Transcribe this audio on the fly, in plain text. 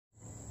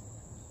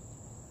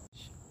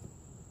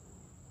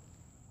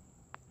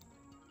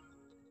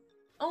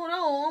Oh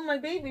no, my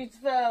baby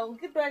fell.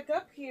 Get back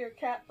up here,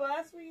 Cat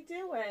Bus. What are you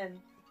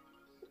doing?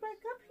 Get back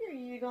up here,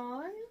 you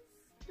guys.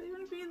 Do you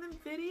want to be in the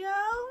video?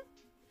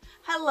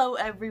 Hello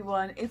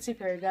everyone, it's your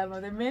fairy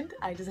godmother Mint.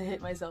 I just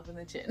hit myself in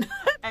the chin.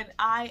 And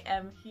I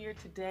am here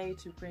today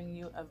to bring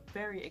you a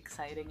very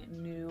exciting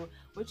new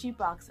witchy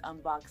box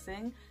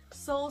unboxing.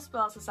 Soul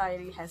Spell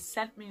Society has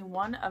sent me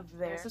one of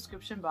their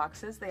subscription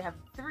boxes. They have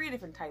 3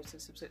 different types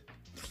of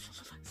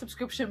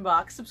subscription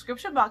box.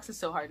 Subscription box is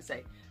so hard to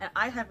say. And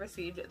I have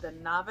received the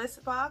novice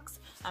box.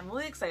 I'm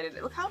really excited.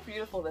 Look how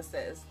beautiful this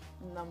is.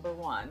 Number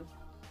 1.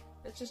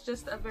 It's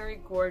just a very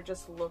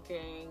gorgeous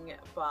looking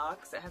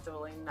box. It has a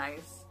really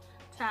nice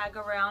tag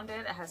around it.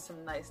 It has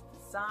some nice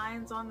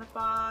designs on the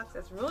box.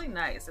 It's really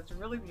nice. It's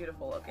really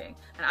beautiful looking.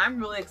 And I'm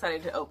really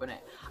excited to open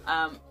it.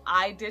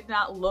 I did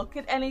not look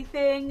at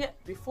anything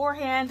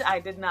beforehand. I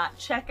did not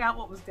check out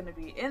what was going to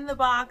be in the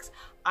box.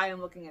 I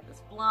am looking at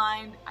this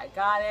blind. I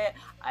got it.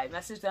 I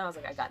messaged them. I was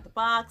like, I got the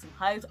box. I'm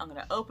hyped. I'm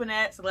going to open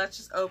it. So let's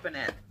just open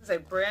it. This is a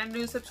brand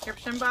new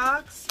subscription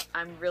box.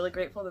 I'm really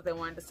grateful that they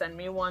wanted to send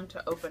me one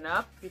to open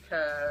up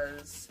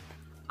because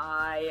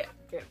I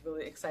get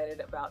really excited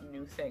about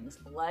new things,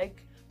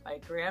 like my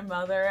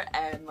grandmother,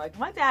 and like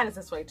my dad is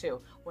this way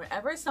too.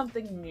 Whenever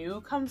something new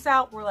comes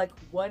out, we're like,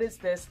 what is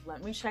this?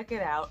 Let me check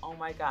it out. Oh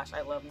my gosh,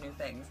 I love new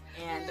things.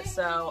 And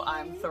so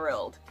I'm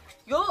thrilled.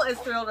 Yul is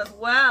thrilled as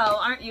well,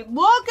 aren't you?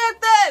 Look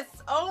at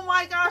this! Oh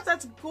my gosh,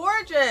 that's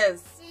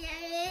gorgeous!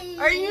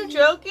 Are you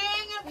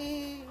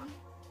joking?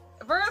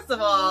 First of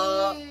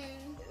all,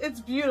 it's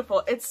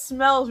beautiful. It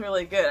smells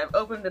really good. I've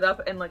opened it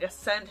up and like a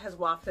scent has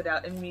wafted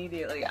out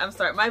immediately. I'm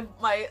sorry,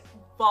 my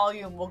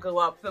volume will go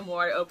up the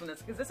more I open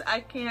this because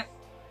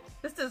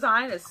this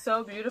design is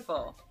so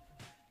beautiful.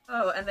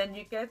 Oh, and then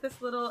you get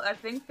this little, I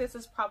think this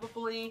is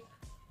probably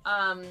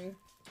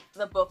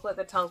the booklet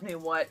that tells me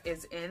what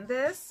is in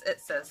this.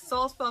 It says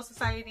Soul Spell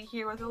Society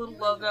here with a little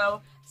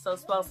logo,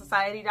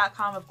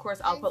 soulspellsociety.com. Of course,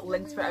 I'll put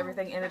links for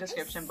everything in the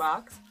description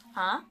box.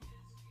 Huh?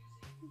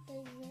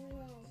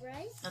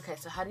 Okay,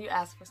 so how do you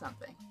ask for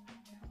something?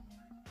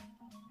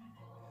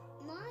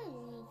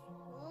 Mommy,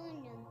 wanna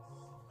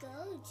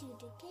go to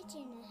the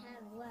kitchen and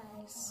have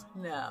rice.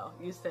 No,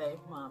 you say,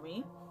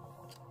 Mommy.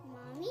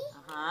 Mommy?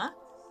 Uh-huh.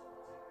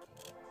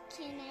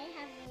 Can I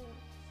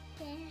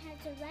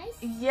have the rice?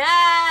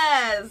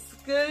 Yes!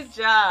 Good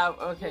job.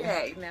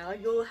 Okay, now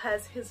Yul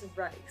has his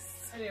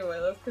rice. Anyway,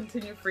 let's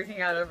continue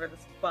freaking out over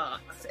this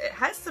box. It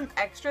has some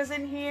extras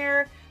in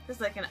here. There's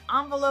like an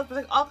envelope,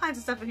 there's like all kinds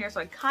of stuff in here, so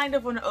I kind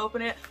of want to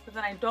open it, but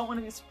then I don't want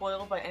to be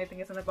spoiled by anything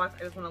that's in the box.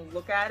 I just want to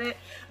look at it.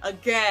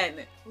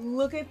 Again,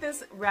 look at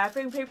this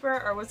wrapping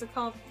paper, or what's it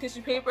called?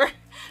 Tissue paper.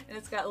 And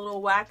it's got a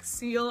little wax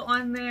seal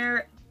on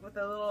there with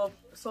a little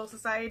Soul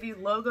Society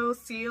logo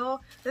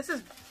seal. This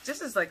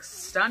is like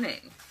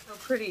stunning. So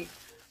pretty.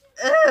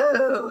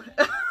 Ew.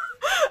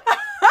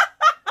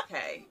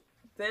 Okay.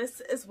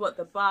 This is what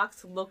the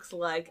box looks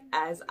like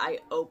as I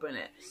open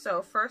it.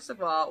 So first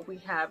of all, we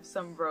have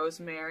some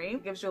rosemary.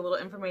 It gives you a little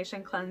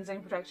information: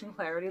 cleansing, protection,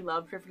 clarity,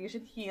 love,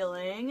 purification,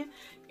 healing.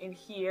 In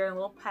here, a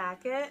little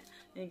packet.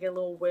 And you get a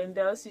little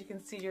window so you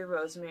can see your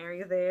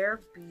rosemary there.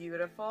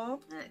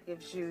 Beautiful. And it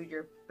gives you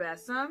your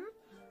besom.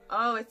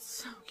 Oh,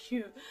 it's so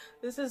cute.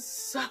 This is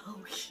so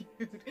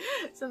cute.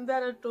 Isn't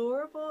that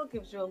adorable? It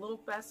gives you a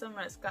little besom,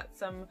 and it's got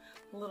some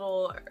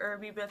little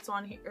herby bits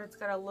on here. It's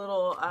got a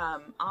little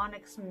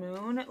onyx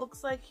moon, it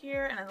looks like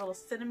here, and a little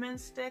cinnamon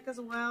stick as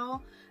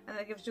well. And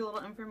that gives you a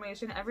little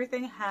information.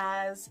 Everything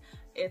has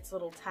its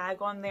little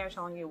tag on there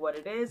telling you what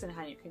it is and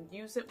how you can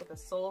use it, with a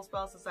Soul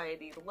Spell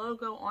Society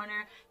logo on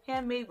it.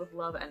 Handmade with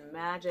love and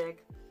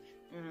magic.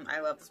 I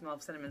love the smell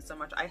of cinnamon so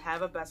much. I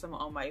have a besom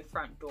on my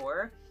front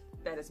door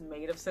that is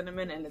made of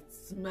cinnamon, and it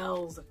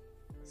smells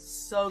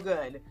so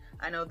good.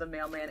 I know the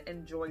mailman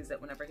enjoys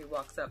it whenever he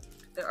walks up.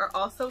 There are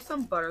also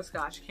some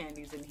butterscotch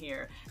candies in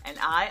here, and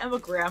I am a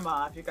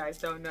grandma, if you guys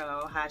don't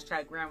know,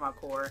 hashtag grandma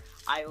core.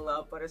 I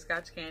love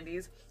butterscotch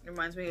candies. It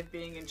reminds me of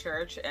being in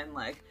church and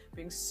like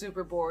being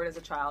super bored as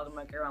a child. I'm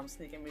like, I'm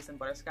sneaking me some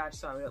butterscotch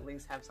so I would at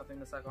least have something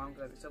to suck on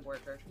because I'd be so bored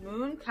at church.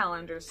 Moon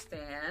calendar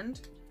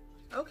stand.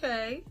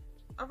 Okay,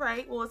 all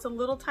right, well, it's a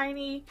little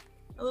tiny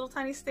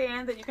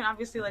stand that you can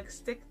obviously like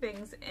stick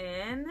things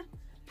in.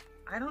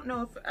 I don't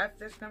know if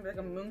there's gonna be like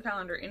a moon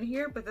calendar in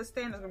here, but this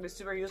stand is gonna be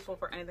super useful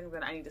for anything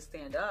that I need to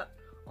stand up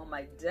on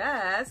my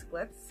desk.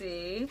 Let's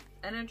see.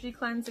 Energy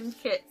cleansing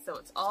kit. So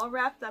it's all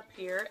wrapped up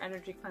here.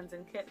 Energy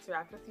cleansing kit. It's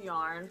wrapped with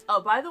yarn. Oh,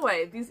 by the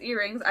way, these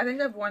earrings, I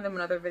think I've worn them in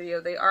another video.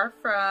 They are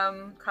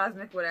from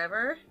Cosmic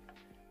Whatever.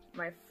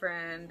 My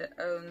friend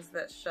owns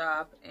that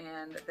shop,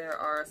 and there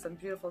are some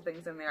beautiful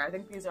things in there. I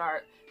think these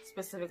are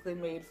specifically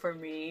made for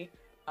me.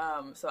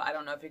 So I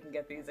don't know if you can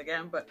get these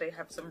again, but they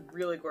have some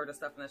really gorgeous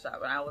stuff in the shop,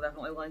 and I will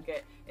definitely link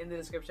it in the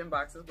description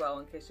box as well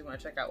in case you want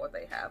to check out what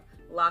they have.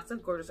 Lots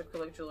of gorgeous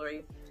acrylic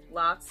jewelry,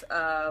 lots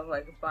of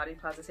like body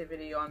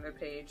positivity on their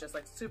page, just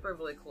like super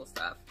really cool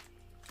stuff.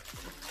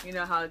 You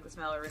know how I like to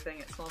smell everything,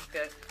 it smells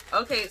good.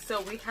 Okay,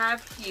 so we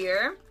have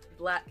here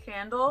black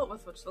candle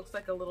with which looks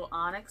like a little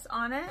onyx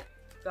on it.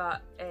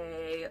 got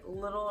a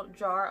little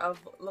jar of,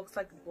 looks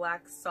like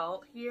black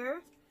salt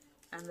here.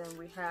 And then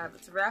we have,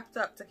 it's wrapped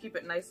up to keep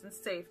it nice and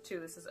safe too.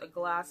 This is a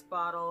glass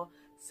bottle,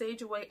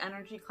 Sage Away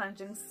Energy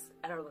Cleansing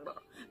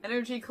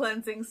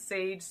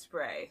Sage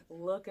Spray.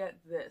 Look at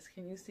this.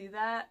 Can you see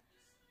that?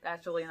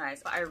 That's really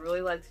nice. I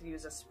really like to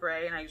use a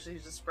spray, and I usually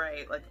use a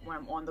spray like when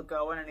I'm on the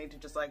go and I need to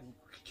just like,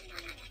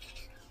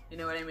 you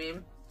know what I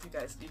mean? You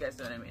guys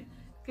know what I mean.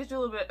 Gives you a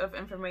little bit of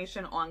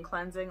information on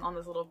cleansing on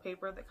this little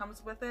paper that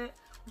comes with it,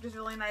 which is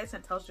really nice,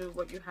 and it tells you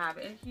what you have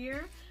in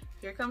here.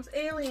 Here comes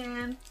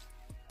Alien.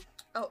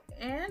 Oh,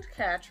 and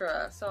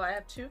Katra. So I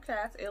have two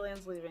cats.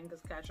 Alien's leaving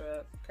because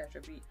Katra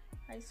beat.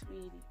 Hi,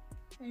 sweetie.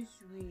 Hi,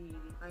 sweetie.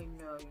 I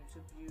know, you're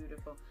so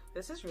beautiful.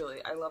 This is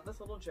really, I love this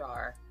little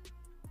jar.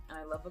 And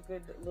I love a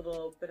good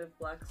little bit of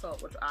black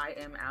salt, which I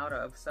am out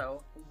of.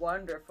 So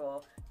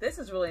wonderful. This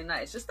is really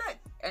nice. Just that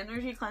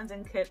energy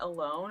cleansing kit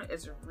alone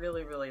is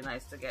really, really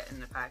nice to get in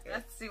the packet.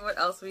 Let's see what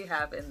else we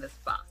have in this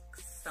box.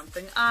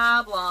 Something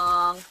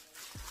oblong.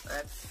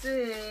 Let's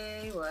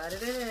see what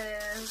it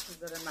is. Is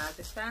it a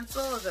magic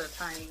pencil? Is it a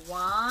tiny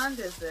wand?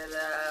 Is it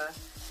a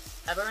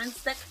peppermint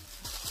stick?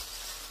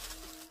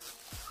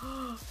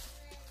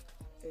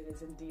 It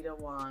is indeed a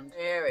wand.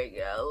 There we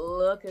go.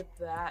 Look at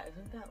that.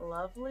 Isn't that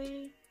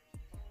lovely?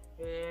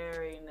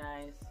 Very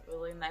nice.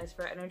 Really nice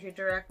for energy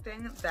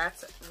directing.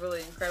 That's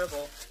really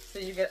incredible. So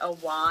you get a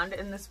wand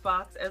in this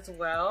box as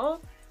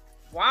well.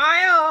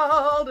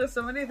 Wild! There's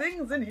so many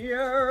things in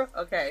here.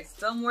 Okay,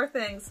 still more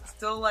things.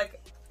 Still like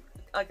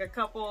a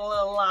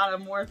lot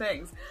of more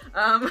things.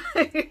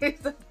 Here's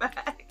the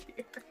bag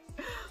here.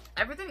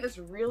 Everything is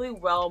really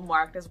well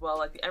marked as well.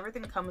 Like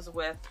everything comes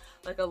with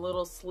like a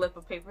little slip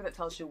of paper that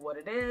tells you what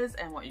it is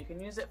and what you can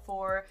use it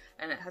for,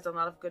 and it has a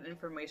lot of good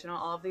information on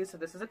all of these. So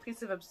this is a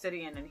piece of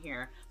obsidian in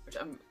here, which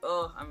I'm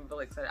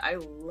really excited. I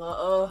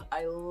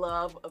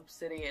love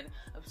obsidian.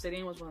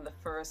 Obsidian was one of the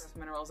first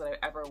minerals that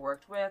I ever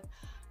worked with,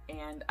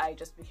 and I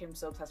just became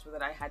so obsessed with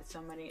it. I had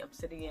so many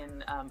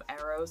obsidian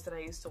arrows that I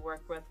used to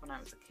work with when I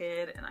was a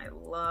kid, and I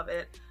love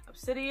it.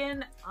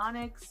 Obsidian,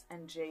 onyx,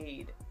 and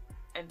jade,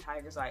 and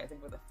tiger's eye, I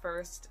think, were the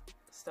first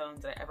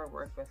stones that I ever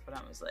worked with when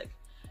I was like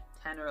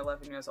 10 or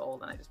 11 years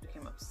old, and I just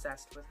became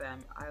obsessed with them.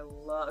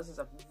 This is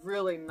a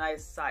really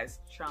nice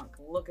sized chunk.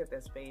 Look at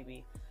this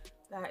baby.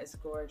 That is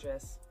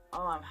gorgeous.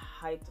 Oh, I'm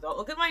hyped. Oh,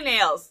 look at my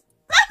nails.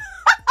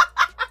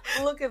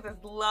 Look at this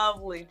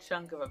lovely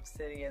chunk of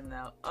obsidian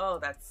though. Oh,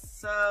 that's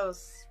so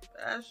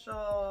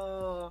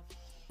special.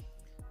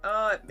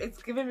 Oh,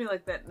 it's giving me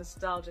like that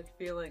nostalgic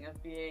feeling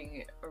of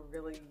being a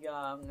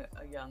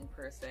young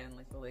person,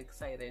 like really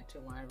excited to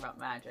learn about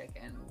magic,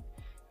 and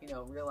you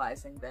know,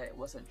 realizing that it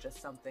wasn't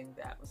just something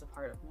that was a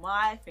part of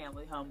my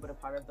family home, but a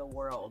part of the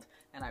world.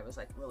 And I was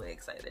like really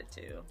excited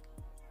to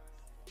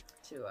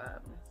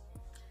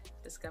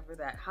discover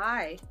that.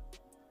 Hi.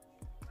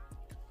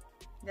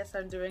 Yes,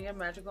 I'm doing a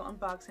magical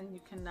unboxing.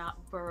 You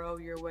cannot burrow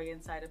your way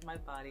inside of my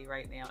body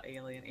right now,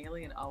 Alien.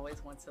 Alien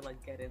always wants to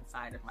like get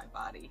inside of my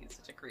body. He's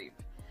such a creep.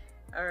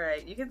 All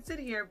right, you can sit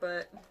here,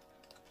 but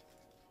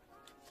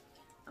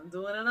I'm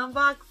doing an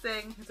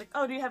unboxing. He's like,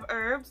 oh, do you have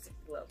herbs?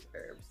 Love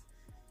herbs.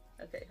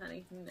 Okay,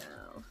 honey,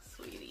 no,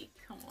 sweetie,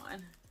 come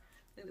on.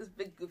 Look at this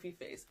big goofy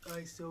face.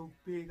 I so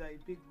big, I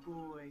big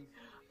boy.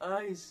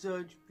 I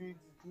such big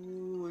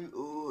boy.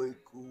 Oh, I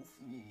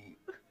goofy.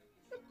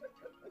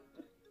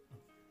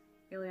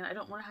 Alien, I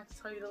don't want to have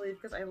to tell you to leave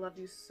because I love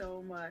you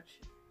so much,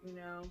 you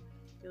know?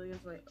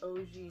 Alien's my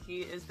OG.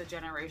 He is the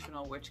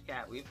generational witch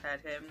cat. We've had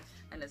him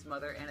and his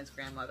mother and his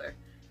grandmother.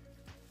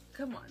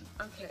 Come on,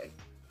 okay.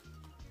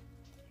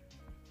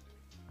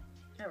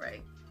 All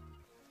right.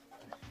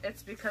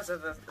 It's because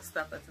of the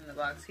stuff that's in the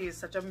box. He's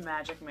such a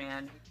magic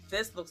man.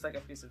 This looks like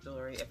a piece of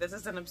jewelry. If this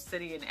is an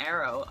obsidian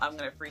arrow, I'm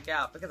gonna freak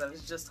out because I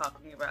was just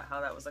talking about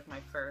how that was like my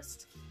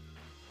first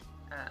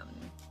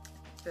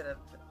bit of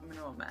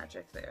mineral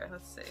magic there.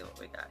 Let's see what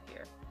we got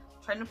here.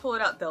 I'm trying to pull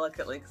it out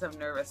delicately because I'm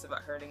nervous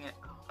about hurting it.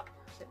 Oh my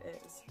gosh,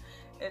 it is.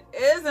 It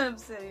is an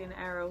obsidian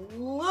arrow.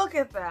 Look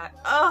at that.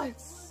 Oh,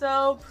 it's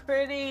so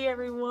pretty,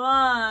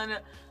 everyone.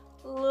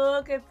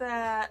 Look at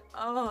that.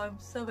 Oh, I'm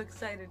so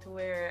excited to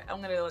wear it.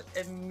 I'm gonna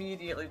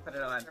immediately put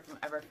it on. If I'm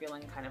ever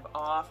feeling kind of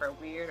off or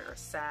weird or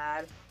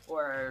sad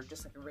or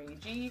just like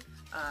ragey,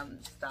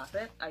 stop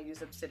it. I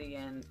use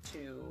obsidian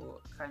to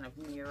kind of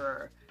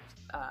mirror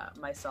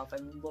myself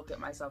and look at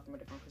myself from a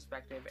different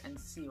perspective and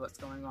see what's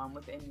going on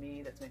within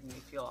me that's making me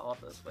feel all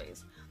of those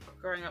ways.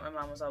 Growing up, my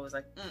mom was always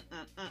like, if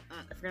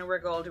you're gonna wear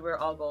gold, you wear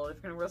all gold. If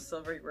you're gonna wear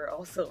silver, you wear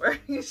all silver.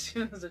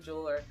 She was a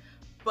jeweler.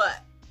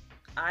 But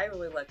I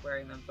really like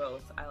wearing them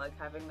both. I like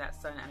having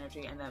that sun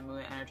energy and that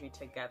moon energy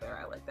together.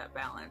 I like that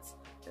balance.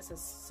 This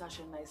is such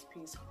a nice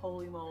piece.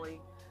 Holy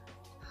moly.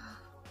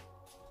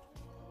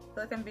 I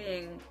feel like I'm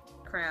being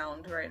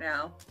crowned right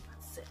now.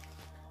 Let's see.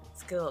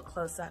 Let's get a little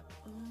close up.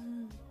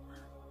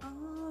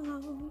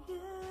 Oh, yeah.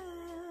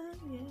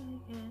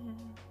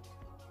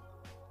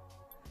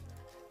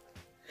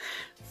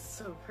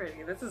 So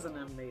pretty. This is an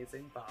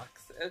amazing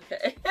box.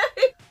 Okay.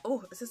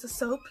 Oh, is this a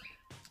soap?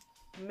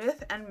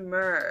 Myth and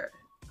Myrrh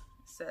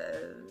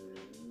says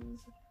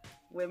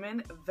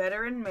Women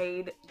Veteran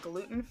Made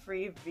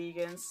Gluten-Free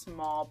Vegan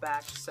Small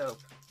Batch Soap.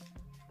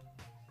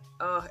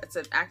 Oh, it's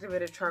an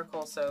activated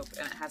charcoal soap,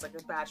 and it has like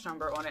a batch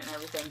number on it and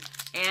everything.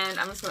 And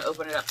I'm just gonna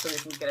open it up so we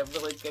can get a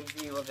really good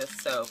view of this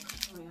soap.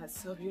 Oh yeah,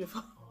 it's so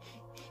beautiful.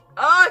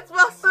 Oh, it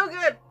smells so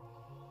good.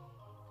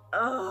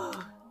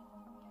 Oh.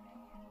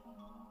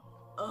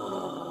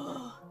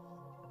 Oh.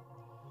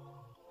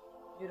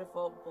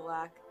 Beautiful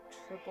black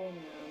triple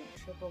moon,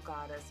 triple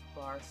goddess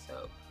bar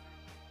soap.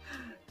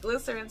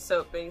 Glycerin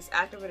soap base,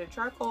 activated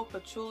charcoal,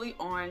 patchouli,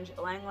 orange,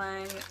 lang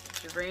lang,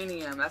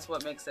 geranium. That's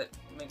what makes it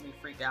make me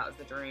freak out, is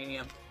the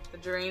geranium. The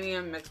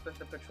geranium mixed with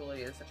the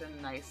patchouli is such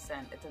a nice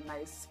scent.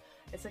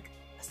 It's like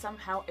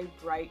somehow a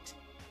bright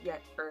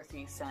yet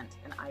earthy scent,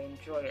 and I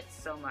enjoy it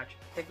so much.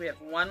 I think we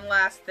have one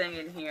last thing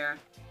in here.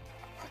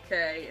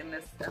 Okay, in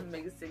this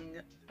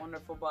amazing,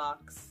 wonderful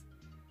box.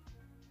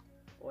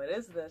 What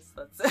is this?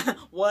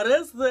 What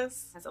is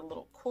this? It has a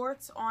little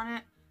quartz on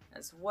it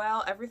as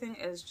well. Everything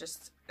is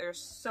just, there's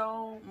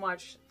so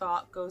much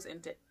thought goes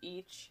into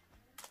each.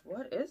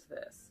 What is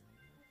this?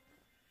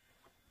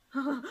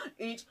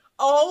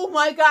 Oh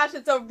my gosh,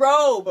 it's a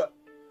robe.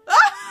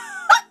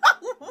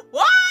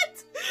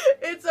 What?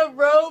 It's a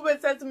robe.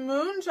 It says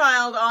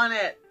Moonchild on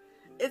it.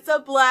 It's a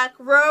black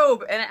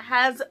robe, and it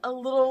has a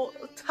little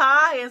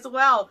tie as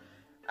well.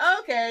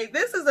 Okay,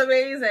 this is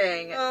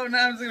amazing. Oh,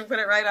 now I'm just gonna put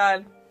it right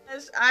on.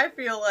 I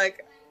feel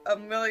like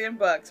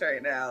 $1,000,000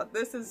 right now.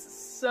 This is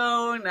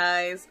so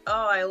nice.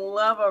 Oh, I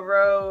love a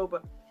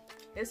robe.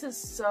 This is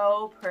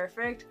so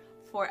perfect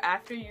for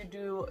after you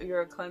do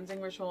your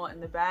cleansing ritual in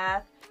the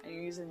bath and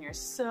you're using your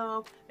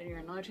soap and you're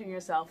anointing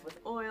yourself with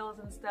oils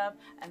and stuff,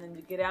 and then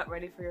you get out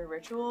ready for your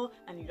ritual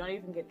and you don't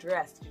even get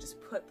dressed. You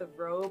just put the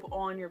robe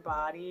on your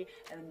body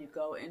and then you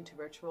go into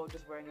ritual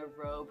just wearing a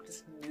robe,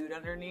 just nude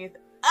underneath.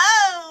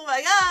 Oh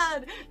my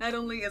god! Not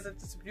only is it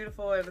just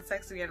beautiful and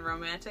sexy and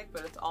romantic,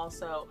 but it's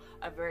also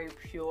a very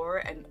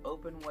pure and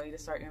open way to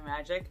start your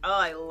magic. Oh,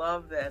 I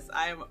love this.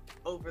 I am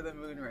over the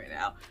moon right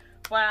now.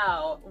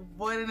 Wow,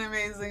 what an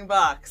amazing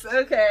box.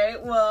 Okay,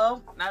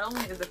 well, not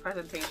only is the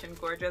presentation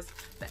gorgeous,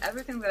 but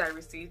everything that I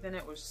received in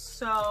it was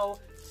so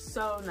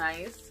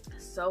nice,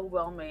 so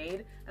well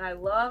made, and I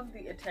love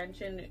the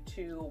attention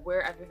to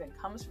where everything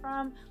comes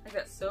from. Like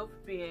that soap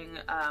being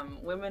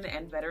women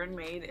and veteran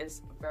made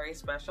is very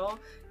special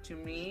to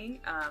me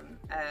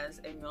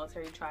as a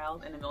military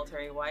child and a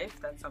military wife.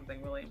 That's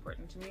something really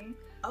important to me.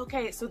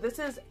 Okay, so this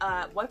is,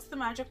 what's the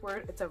magic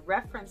word? It's a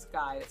reference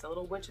guide. It's a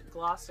little witch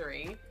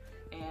glossary.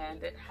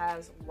 And it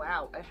has,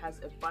 wow, it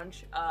has a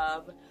bunch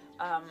of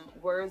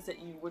words that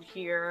you would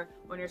hear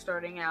when you're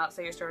starting out.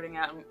 Say you're starting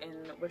out in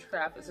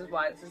witchcraft. This is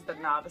why this is the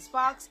novice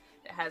box.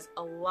 It has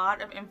a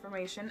lot of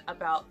information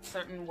about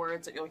certain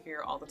words that you'll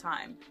hear all the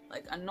time,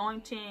 like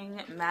anointing,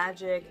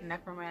 magic,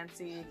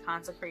 necromancy,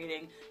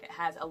 consecrating. It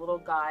has a little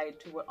guide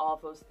to what all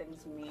of those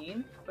things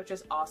mean, which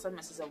is awesome.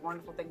 This is a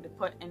wonderful thing to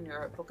put in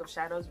your Book of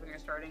Shadows when you're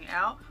starting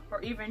out,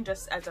 or even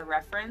just as a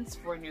reference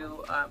when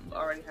you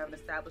already have an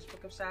established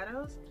Book of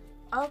Shadows.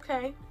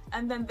 Okay,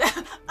 and then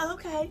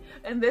okay,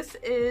 and this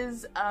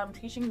is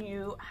teaching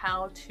you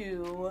how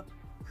to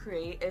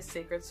create a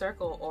sacred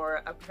circle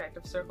or a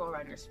protective circle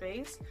around your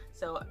space.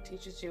 So it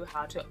teaches you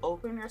how to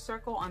open your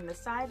circle on this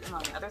side, and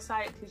on the other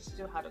side it teaches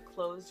you how to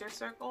close your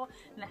circle.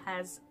 And it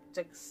has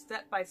like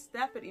step by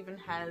step. It even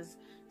has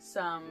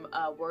some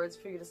words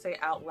for you to say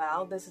out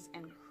loud. This is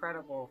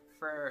incredible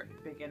for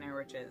beginner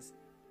witches.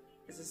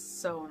 This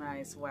is so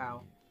nice.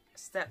 Wow.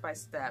 Step by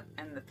step,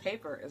 and the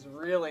paper is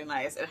really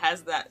nice. It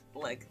has that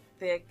like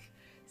thick,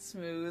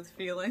 smooth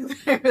feeling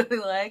that I really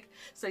like.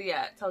 So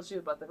yeah, it tells you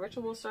about the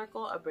ritual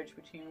circle, a bridge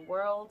between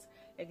worlds.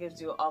 It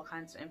gives you all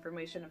kinds of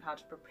information of how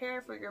to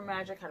prepare for your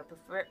magic, how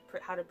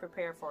to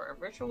prepare for a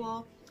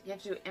ritual. It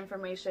gives you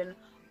information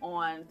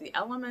on the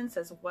elements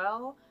as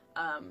well,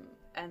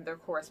 and their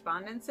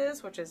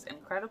correspondences, which is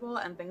incredible,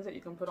 and things that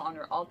you can put on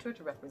your altar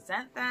to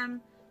represent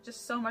them.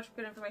 Just so much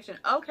good information.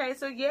 Okay,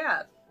 so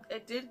yeah,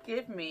 it did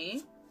give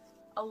me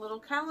a little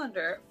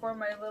calendar for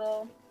my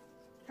little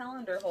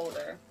calendar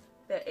holder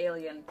that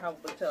Alien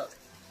probably took.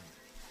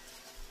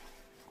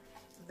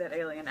 That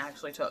Alien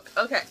actually took.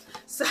 Okay,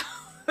 so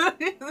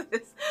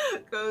this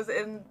goes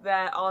in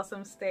that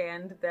awesome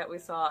stand that we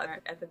saw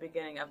at the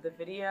beginning of the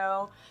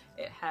video.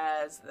 It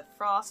has the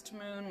frost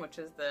moon, which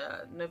is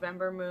the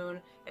November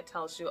moon. It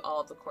tells you all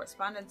of the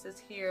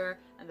correspondences here,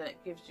 and then it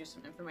gives you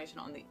some information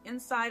on the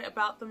inside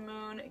about the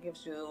moon. It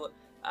gives you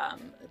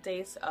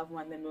dates of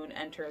when the moon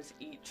enters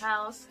each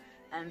house.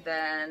 And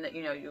then,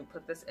 you know, you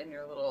put this in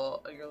your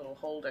little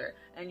holder,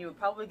 and you would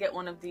probably get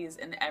one of these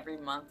in every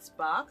month's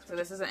box. So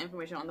this is the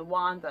information on the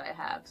wand that I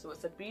have. So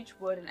it's a beech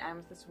wood and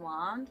amethyst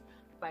wand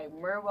by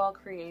Merwell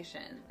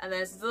Creation. And then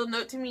this is a little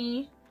note to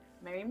me.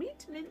 Merry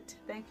Meetment.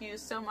 Thank you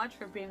so much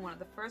for being one of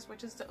the first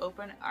witches to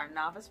open our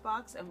novice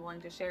box and willing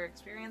to share your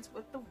experience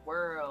with the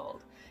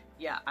world.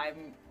 Yeah,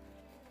 I'm,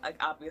 like,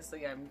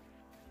 obviously I'm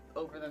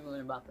over the moon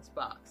about this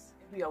box.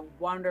 It'd be a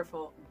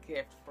wonderful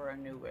gift for a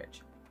new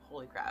witch.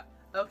 Holy crap.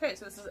 Okay,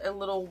 so this is a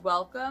little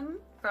welcome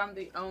from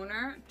the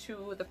owner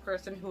to the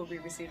person who will be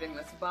receiving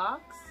this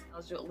box.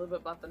 Tells you a little bit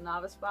about the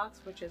novice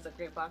box, which is a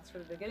great box for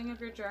the beginning of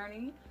your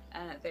journey,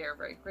 and they are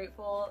very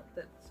grateful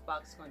that this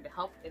box is going to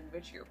help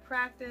enrich your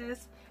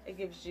practice. It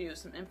gives you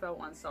some info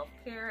on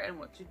self-care and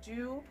what to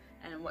do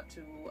and what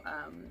to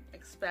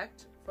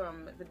expect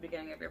from the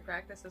beginning of your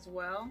practice as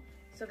well.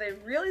 So they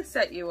really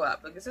set you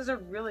up. Like, this is a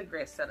really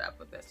great setup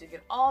with this. You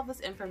get all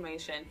this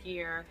information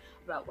here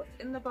about what's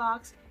in the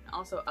box, and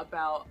also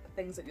about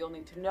things that you'll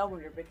need to know when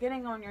you're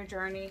beginning on your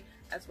journey,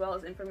 as well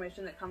as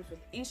information that comes with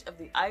each of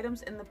the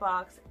items in the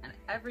box. And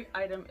every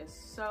item is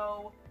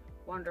so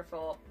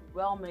wonderful,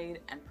 well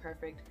made, and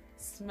perfect.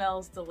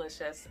 Smells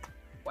delicious.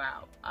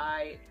 Wow,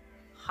 I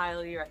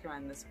highly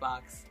recommend this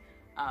box.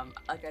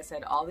 Like I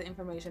said, all the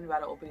information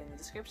about it will be in the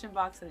description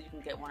box so that you can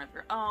get one of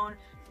your own, if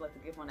you'd like to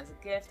give one as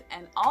a gift.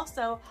 And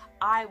also,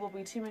 I will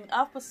be teaming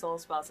up with Soul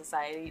Spell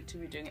Society to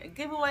be doing a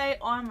giveaway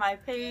on my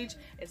page.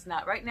 It's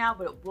not right now,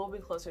 but it will be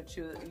closer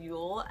to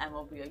Yule, and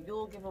will be a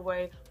Yule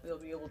giveaway. You'll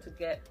be able to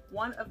get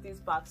one of these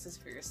boxes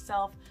for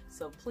yourself.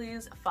 So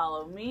please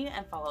follow me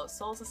and follow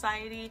Soul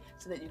Society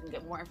so that you can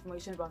get more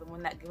information about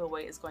when that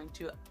giveaway is going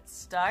to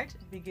start,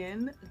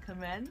 begin,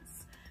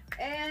 commence.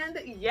 And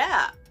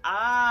yeah,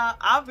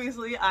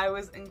 obviously I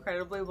was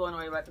incredibly blown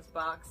away by this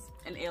box,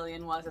 and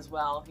Alien was as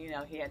well. You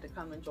know, he had to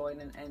come and join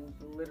and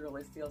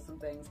literally steal some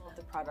things.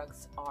 The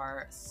products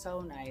are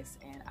so nice,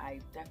 and I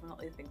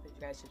definitely think that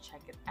you guys should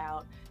check it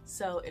out.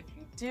 So if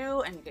you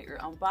do and you get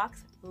your own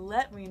box,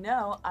 let me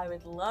know. I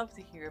would love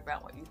to hear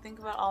about what you think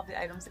about all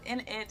the items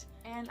in it,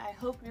 and I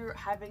hope you're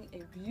having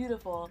a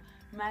beautiful,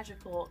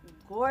 magical,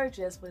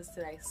 gorgeous, was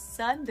today,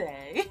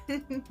 Sunday.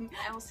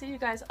 I will see you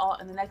guys all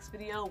in the next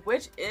video,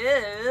 which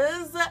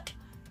is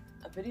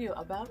a video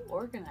about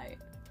Organite.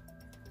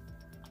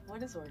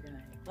 What is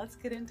Organite? Let's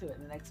get into it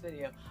in the next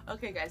video.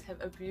 Okay guys,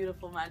 have a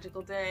beautiful,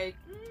 magical day.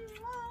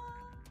 Mwah.